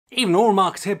Even all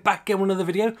Marcus here, back again with another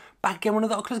video, back again with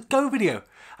another Oculus Go video.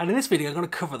 And in this video I'm going to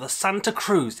cover the Santa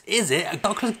Cruz. Is it an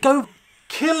Oculus Go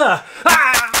killer?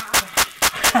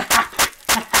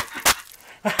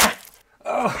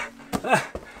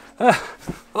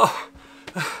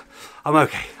 I'm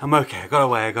okay, I got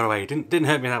away, didn't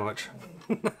hurt me that much.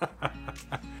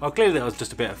 Well, clearly that was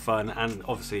just a bit of fun, and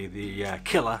obviously the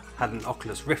killer had an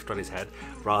Oculus Rift on his head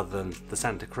rather than the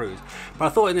Santa Cruz. But I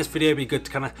thought in this video it'd be good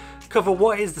to kind of cover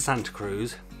what is the Santa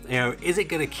Cruz. You know, is it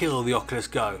going to kill the Oculus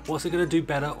Go? What's it going to do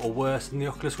better or worse than the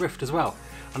Oculus Rift as well?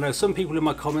 I know some people in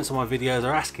my comments on my videos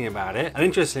are asking about it, and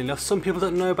interestingly enough, some people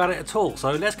don't know about it at all. So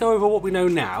let's go over what we know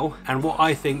now and what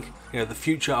I think, you know, the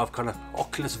future of kind of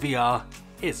Oculus VR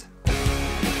is.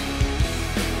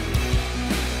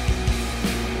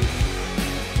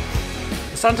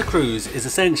 Santa Cruz is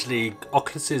essentially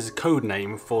Oculus's code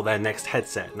name for their next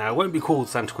headset. Now, it won't be called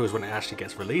Santa Cruz when it actually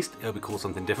gets released, it'll be called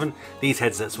something different. These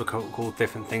headsets were called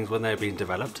different things when they were being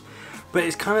developed, but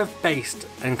it's kind of based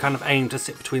and kind of aimed to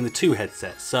sit between the two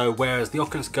headsets. So whereas the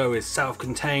Oculus Go is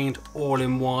self-contained,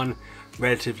 all-in-one,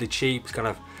 relatively cheap, it's kind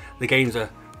of, the games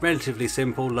are relatively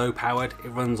simple, low powered, it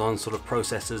runs on sort of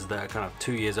processors that are kind of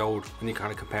 2 years old when you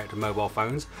kind of compare it to mobile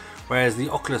phones. Whereas the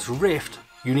Oculus Rift,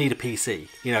 you need a PC.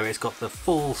 You know, it's got the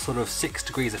full sort of 6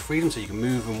 degrees of freedom, so you can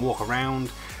move and walk around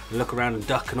and look around and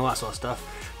duck and all that sort of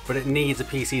stuff, but it needs a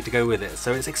PC to go with it,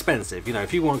 so it's expensive. You know,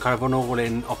 if you want kind of an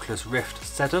all-in Oculus Rift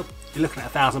setup, you're looking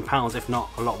at £1,000, if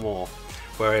not a lot more.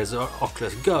 Whereas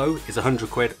Oculus Go is 100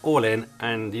 quid all in,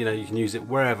 and you know, you can use it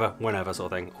wherever, whenever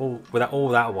sort of thing, all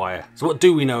without wire. So what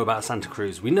do we know about Santa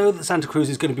Cruz? We know that Santa Cruz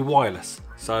is going to be wireless.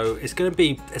 So it's going to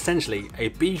be essentially a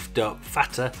beefed up,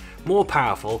 fatter, more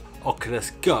powerful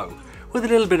Oculus Go, with a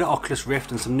little bit of Oculus Rift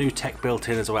and some new tech built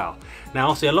in as well. Now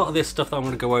obviously a lot of this stuff that I'm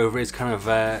going to go over is kind of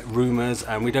rumours,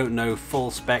 and we don't know full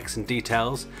specs and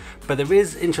details, but there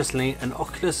is interestingly an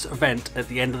Oculus event at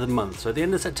the end of the month. So at the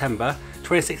end of September,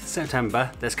 26th of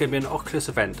September, there's going to be an Oculus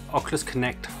event, Oculus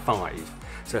Connect 5.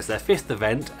 So it's their 5th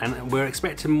event, and we're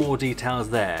expecting more details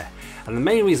there. And the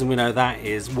main reason we know that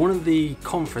is one of the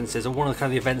conferences, or one of the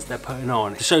kind of events they're putting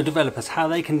on, to show developers how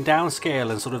they can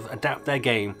downscale and sort of adapt their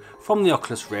game from the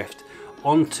Oculus Rift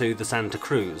onto the Santa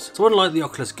Cruz. So unlike the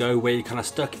Oculus Go, where you're kind of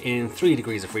stuck in 3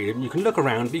 degrees of freedom, you can look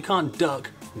around, but you can't duck,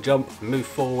 jump, move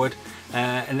forward,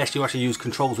 unless you actually use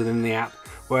controls within the app.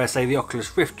 Whereas say the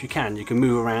Oculus Rift, you can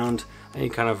move around, and you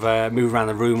kind of move around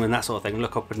the room and that sort of thing,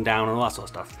 look up and down and all that sort of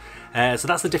stuff. So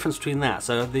that's the difference between that.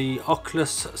 So the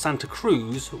Oculus Santa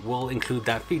Cruz will include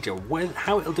that feature.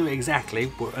 How it'll do it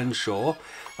exactly, we're unsure.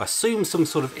 I assume some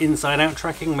sort of inside-out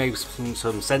tracking, maybe some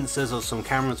sensors or some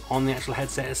cameras on the actual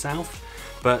headset itself,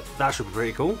 but that should be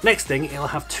pretty cool. Next thing, it'll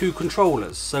have 2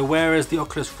 controllers. So whereas the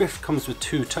Oculus Rift comes with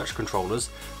 2 touch controllers,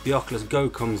 the Oculus Go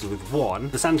comes with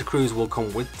 1, the Santa Cruz will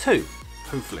come with 2,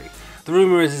 hopefully. The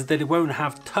rumour is that it won't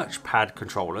have touchpad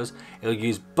controllers, it'll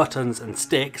use buttons and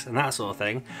sticks and that sort of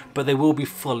thing, but they will be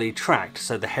fully tracked,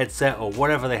 so the headset or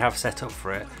whatever they have set up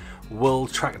for it will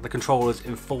track the controllers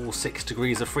in full 6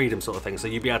 degrees of freedom sort of thing, so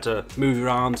you'll be able to move your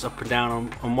arms up and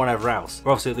down and whatever else.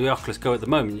 Where obviously the Oculus Go at the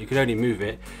moment, you can only move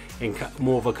it in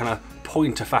more of a kind of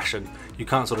pointer fashion. You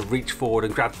can't sort of reach forward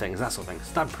and grab things, that sort of thing,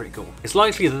 so that's pretty cool. It's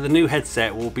likely that the new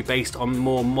headset will be based on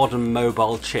more modern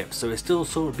mobile chips, so it still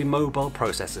sort of be mobile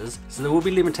processors, so there will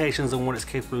be limitations on what it's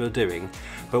capable of doing,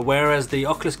 but whereas the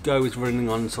Oculus Go is running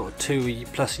on sort of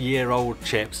 2+ year old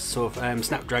chips, sort of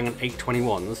Snapdragon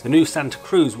 821s, the new Santa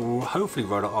Cruz will hopefully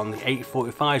run it on the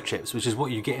 845 chips, which is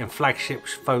what you get in flagship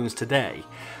phones today.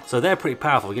 So they're pretty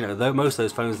powerful, you know, though most of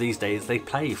those phones these days, they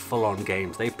play full-on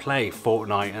games, they play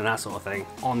Fortnite and that sort of thing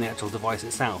on the actual device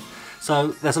itself. So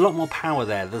there's a lot more power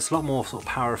there, there's a lot more sort of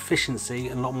power efficiency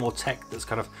and a lot more tech that's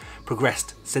kind of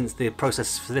progressed since the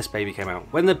process for this baby came out.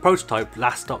 When the prototype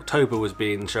last October was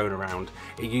being shown around,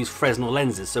 it used Fresnel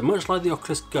lenses, so much like the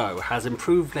Oculus Go has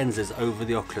improved lenses over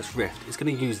the Oculus Rift, it's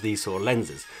going to use these sort of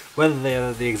lenses. Whether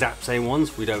they're the exact same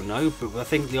ones, we don't know, but I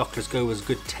think the Oculus Go was a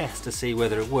good test to see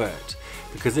whether it worked,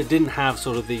 because it didn't have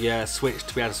sort of the switch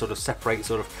to be able to sort of separate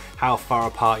sort of how far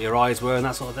apart your eyes were and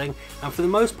that sort of thing, and for the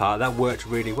most part that worked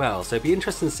really well. So it'd be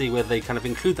interesting to see whether they kind of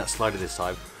include that slider this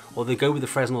time, or they go with the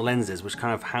Fresnel lenses, which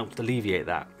kind of helped alleviate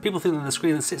that. People think that the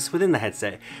screen that sits within the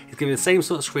headset is going to be the same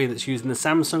sort of screen that's used in the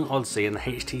Samsung Odyssey and the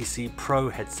HTC Pro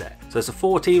headset. So it's a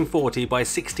 1440 by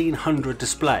 1600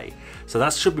 display, so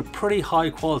that should be pretty high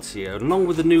quality, and along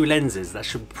with the new lenses that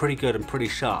should be pretty good and pretty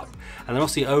sharp. And then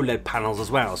obviously OLED panels as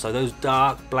well, so those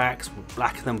dark blacks,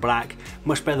 blacker than black,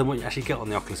 much better than what you actually get on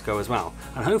the Oculus Go as well,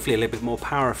 and hopefully a little bit more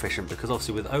power efficient, because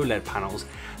obviously with OLED panels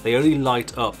they only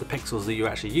light up the pixels that you're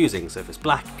actually using, so if it's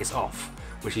black it's off.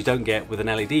 which you don't get with an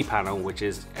LED panel, which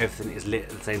is everything is lit at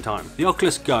the same time. The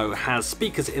Oculus Go has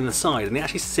speakers in the side and they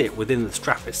actually sit within the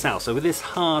strap itself. So with this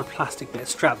hard plastic bit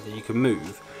strap that you can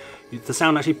move, the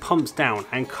sound actually pumps down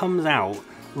and comes out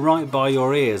right by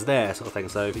your ears there, sort of thing.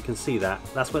 So if you can see that,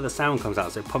 that's where the sound comes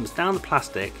out. So it pumps down the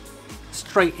plastic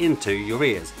straight into your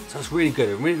ears. So it's really good.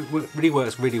 It really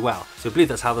works really well. So I believe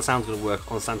that's how the sound's going to work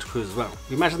on the Santa Cruz as well.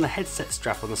 You imagine the headset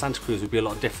strap on the Santa Cruz would be a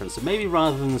lot different. So maybe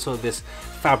rather than sort of this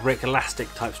fabric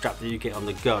elastic type strap that you get on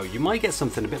the Go, you might get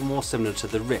something a bit more similar to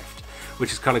the Rift, which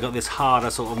has kind of got this harder,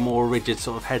 sort of more rigid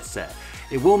sort of headset.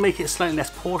 It will make it slightly less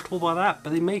portable by that,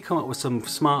 but they may come up with some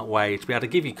smart way to be able to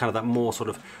give you kind of that more sort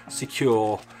of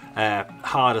secure,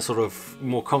 harder, sort of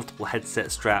more comfortable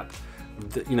headset strap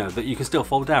that, you know, that you can still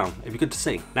fold down. It'd be good to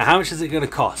see. Now, how much is it going to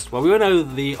cost? Well, we all know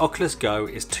the Oculus Go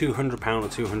is £200 or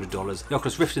 $200. The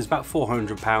Oculus Rift is about £400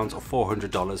 or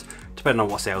 $400, depending on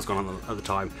what sale's gone on at the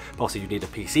time. But obviously, you need a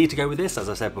PC to go with this, as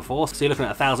I said before. So you're looking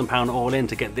at £1,000 all in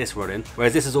to get this running,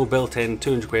 whereas this is all built in,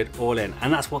 200 quid all in,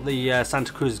 and that's what the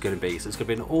Santa Cruz is going to be. So it's going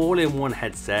to be an all-in-one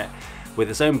headset with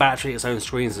its own battery, its own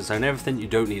screens, its own everything. You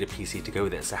don't need a PC to go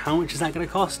with it. So how much is that going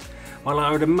to cost? Well,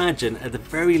 I would imagine at the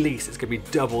very least it's going to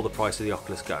be double the price of the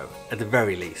Oculus Go, at the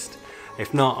very least.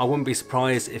 If not, I wouldn't be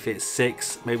surprised if it's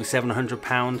 £600, maybe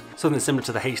 £700, something similar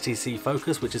to the HTC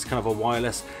Focus, which is kind of a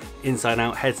wireless inside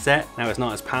out headset. Now, it's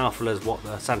not as powerful as what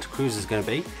the Santa Cruz is going to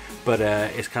be, but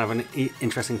it's kind of an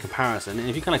interesting comparison. And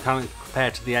if you kind of compare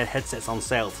to the headsets on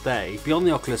sale today, beyond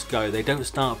the Oculus Go, they don't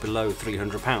start below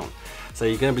 £300. So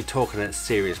you're going to be talking at a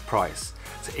serious price.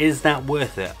 So is that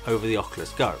worth it over the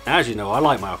Oculus Go? Now, as you know, I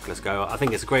like my Oculus Go. I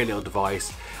think it's a great little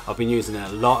device. I've been using it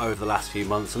a lot over the last few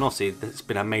months, and obviously it's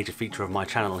been a major feature of my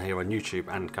channel here on YouTube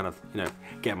and kind of, you know,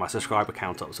 getting my subscriber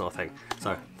count up, sort of thing.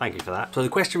 So thank you for that. So the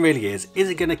question really is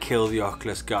it going to kill the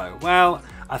Oculus Go? Well,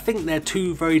 I think they're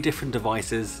two very different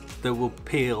devices that will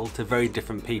appeal to very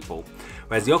different people.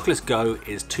 Whereas the Oculus Go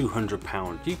is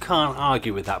 £200. You can't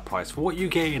argue with that price. For what you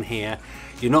get in here,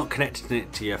 you're not connecting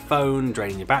it to your phone,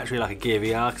 draining your battery like a Gear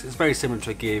VR, because it's very similar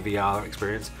to a Gear VR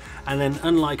experience. And then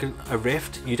unlike a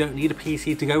Rift, you don't need a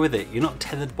PC to go with it. You're not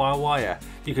tethered by a wire.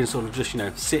 You can sort of just, you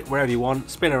know, sit wherever you want,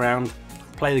 spin around,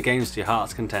 play the games to your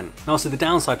heart's content. And also the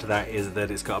downside to that is that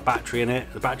it's got a battery in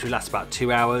it. The battery lasts about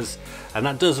 2 hours, and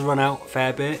that does run out a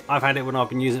fair bit. I've had it when I've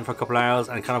been using it for a couple of hours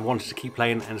and kind of wanted to keep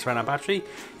playing and it's run out of battery.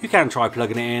 You can try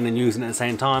plugging it in and using it at the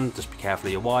same time, just be careful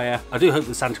of your wire. I do hope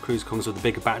the Santa Cruz comes with a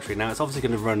bigger battery. Now, it's obviously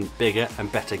going to run bigger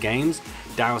and better games,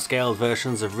 downscaled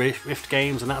versions of Rift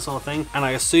games and that sort of thing, and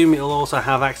I assume it'll also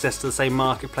have access to the same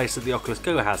marketplace that the Oculus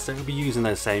Go has, so it'll be using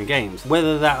those same games.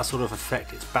 Whether that'll sort of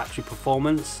affect its battery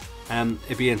performance,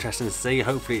 it'd be interesting to see.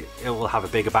 Hopefully it will have a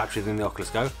bigger battery than the Oculus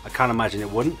Go. I can't imagine it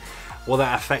wouldn't. Will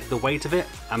that affect the weight of it?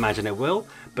 I imagine it will,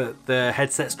 but the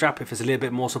headset strap, if it's a little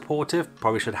bit more supportive,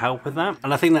 probably should help with that.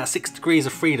 And I think that 6 degrees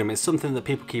of freedom is something that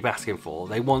people keep asking for.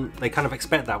 They kind of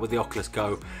expect that with the Oculus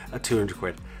Go at 200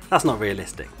 quid. That's not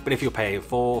realistic, but if you're paying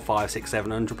 £400, £500,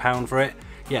 £600, £700 for it,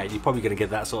 yeah, you're probably going to get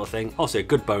that sort of thing. Also, a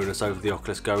good bonus over the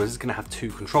Oculus Go is it's going to have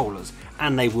 2 controllers,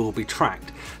 and they will be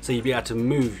tracked. So you'll be able to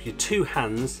move your 2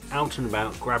 hands out and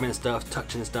about, grabbing stuff,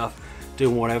 touching stuff,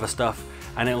 doing whatever stuff,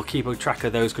 and it'll keep a track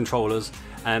of those controllers.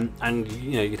 And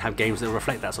you know, you can have games that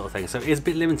reflect that sort of thing. So it's a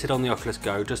bit limited on the Oculus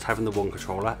Go, just having the 1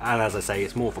 controller. And as I say,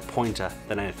 it's more of a pointer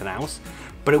than anything else.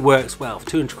 But it works well. For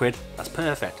 200 quid, that's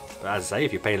perfect. But as I say,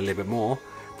 if you're paying a little bit more,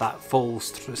 that full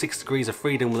 6 degrees of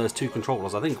freedom with those 2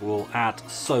 controllers, I think will add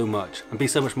so much and be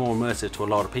so much more immersive to a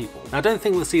lot of people. Now, I don't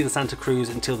think we'll see the Santa Cruz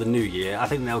until the new year. I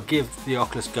think they'll give the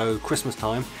Oculus Go Christmas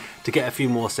time to get a few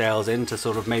more sales in, to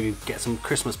sort of maybe get some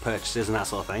Christmas purchases and that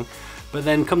sort of thing. But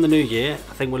then come the new year,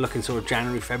 I think we're looking sort of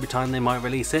January, February time they might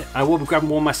release it. I will be grabbing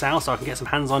one myself so I can get some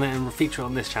hands on it and feature it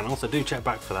on this channel, so do check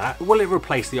back for that. But will it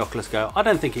replace the Oculus Go? I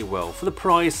don't think it will. For the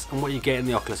price and what you get in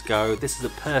the Oculus Go, this is a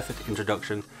perfect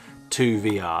introduction to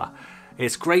VR.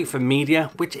 It's great for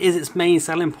media, which is its main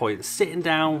selling point. Sitting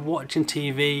down, watching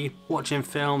TV, watching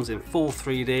films in full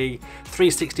 3D,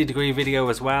 360 degree video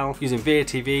as well, using VR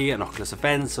TV and Oculus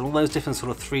Events and all those different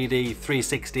sort of 3D,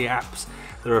 360 apps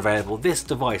that are available. This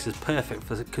device is perfect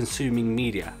for consuming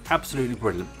media. Absolutely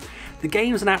brilliant. The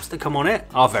games and apps that come on it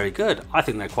are very good. I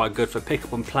think they're quite good for pick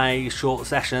up and play, short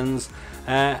sessions,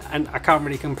 and I can't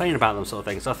really complain about them, sort of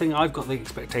thing. So I think I've got the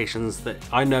expectations that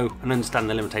I know and understand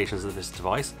the limitations of this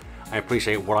device. I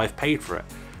appreciate what I've paid for it.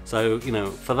 So, you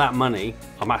know, for that money,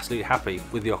 I'm absolutely happy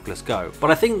with the Oculus Go.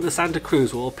 But I think the Santa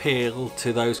Cruz will appeal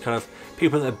to those kind of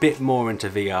people that are a bit more into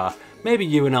VR. Maybe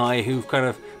you and I, who've kind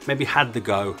of maybe had the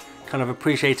Go, kind of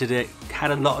appreciated it,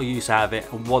 had a lot of use out of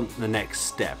it, and want the next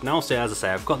step. Now, also, as I say,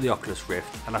 I've got the Oculus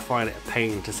Rift, and I find it a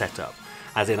pain to set up.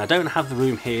 As in, I don't have the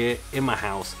room here in my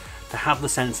house to have the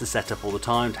sensors set up all the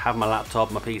time, to have my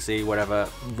laptop, my PC, whatever,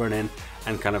 running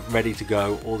and kind of ready to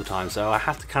go all the time. So I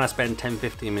have to kind of spend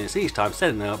 10-15 minutes each time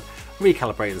setting it up,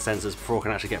 recalibrating the sensors before I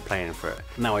can actually get playing for it.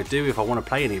 Now I do if I want to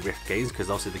play any Rift games, because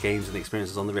obviously the games and the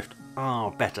experiences on the Rift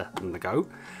are better than the Go.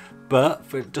 But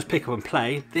for just pick up and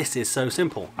play, this is so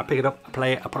simple. I pick it up, I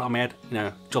play it, I put it on my head, you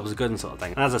know, jobs are good and sort of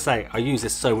thing. And as I say, I use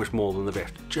this so much more than the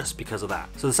Rift, just because of that.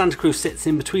 So the Santa Cruz sits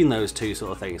in between those two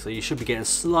sort of things, so you should be getting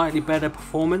slightly better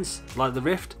performance, like the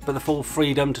Rift, but the full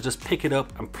freedom to just pick it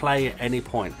up and play at any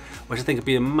point, which I think would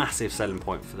be a massive selling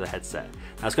point for the headset.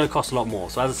 Now it's going to cost a lot more,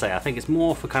 so as I say, I think it's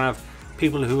more for kind of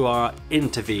people who are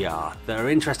into VR, that are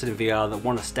interested in VR, that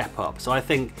want to step up. So I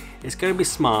think it's going to be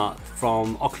smart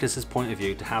from Oculus's point of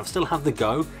view to still have the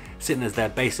Go sitting as their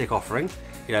basic offering.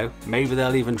 You know, maybe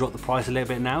they'll even drop the price a little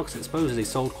bit now because it's supposedly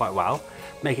sold quite well.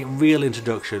 Make it a real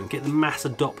introduction, get the mass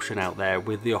adoption out there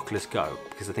with the Oculus Go,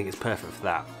 because I think it's perfect for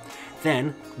that.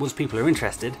 Then, once people are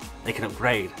interested, they can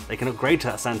upgrade. They can upgrade to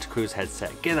that Santa Cruz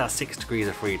headset, get that 6 degrees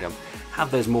of freedom,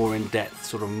 have those more in-depth,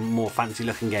 sort of more fancy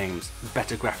looking games,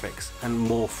 better graphics, and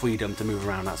more freedom to move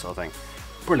around, that sort of thing.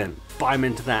 Brilliant, buy them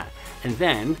into that. And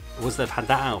then, once they've had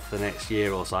that out for the next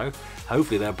year or so,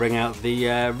 hopefully they'll bring out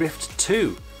the Rift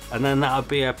 2. And then that'll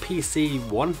be a PC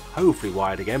one, hopefully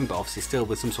wired again, but obviously still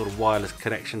with some sort of wireless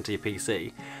connection to your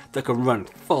PC, that can run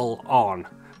full on.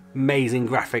 Amazing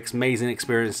graphics, amazing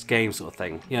experienced game sort of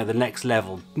thing. You know, the next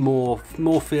level, more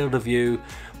field of view,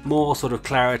 more sort of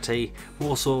clarity,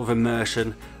 more sort of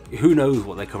immersion. Who knows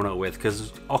what they're coming up with,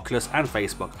 because Oculus and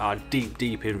Facebook are deep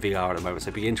in VR at the moment, so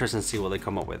it'd be interesting to see what they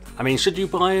come up with. I mean, should you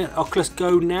buy an Oculus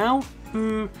Go now?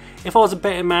 If I was a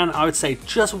betting man, I would say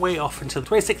just wait off until the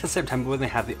 26th of September when they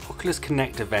have the Oculus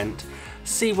Connect event.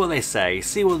 See what they say,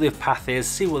 see what the path is,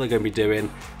 see what they're going to be doing,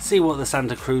 see what the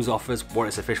Santa Cruz offers, what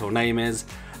its official name is,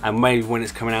 and maybe when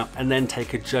it's coming out, and then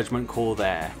take a judgment call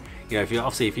there. You know, if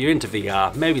you're into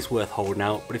VR, maybe it's worth holding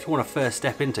out, but if you want to first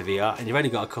step into VR and you've only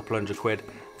got a couple £100,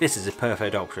 this is a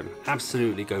perfect option.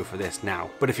 Absolutely go for this now.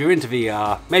 But if you're into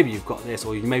VR, maybe you've got this,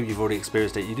 or maybe you've already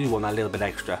experienced it, you do want that little bit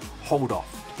extra, hold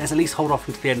off. Let's at least hold off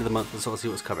until the end of the month and sort of see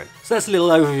what's coming. So that's a little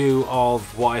overview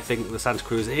of what I think the Santa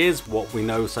Cruz is, what we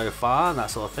know so far, and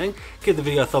that sort of thing. Give the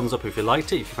video a thumbs up if you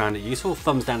liked it, if you found it useful.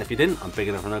 Thumbs down if you didn't. I'm big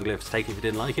enough and ugly enough to take it if you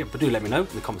didn't like it, but do let me know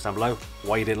in the comments down below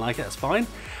why you didn't like it, that's fine.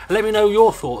 And let me know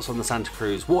your thoughts on the Santa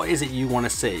Cruz. What is it you want to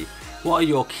see? What are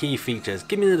your key features?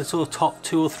 Give me the sort of top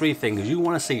 2 or 3 things you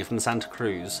want to see from the Santa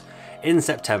Cruz in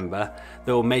September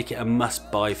that will make it a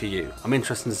must buy for you. I'm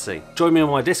interested to see. Join me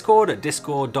on my Discord at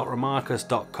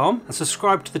discord.remarcus.com and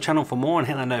subscribe to the channel for more and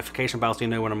hit that notification bell so you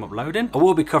know when I'm uploading. I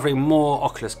will be covering more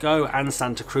Oculus Go and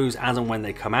Santa Cruz as and when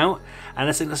they come out, and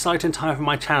it's an exciting time for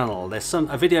my channel. There's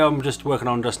a video I'm just working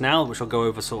on just now which will go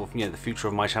over sort of, you know, the future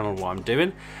of my channel and what I'm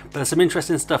doing, but there's some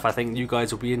interesting stuff I think you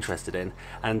guys will be interested in,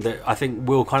 and that I think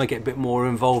we'll kind of get a bit more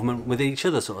involvement with each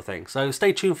other sort of thing, so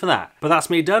stay tuned for that. But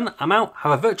that's me done, I'm out,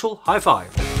 have a virtual high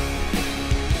five.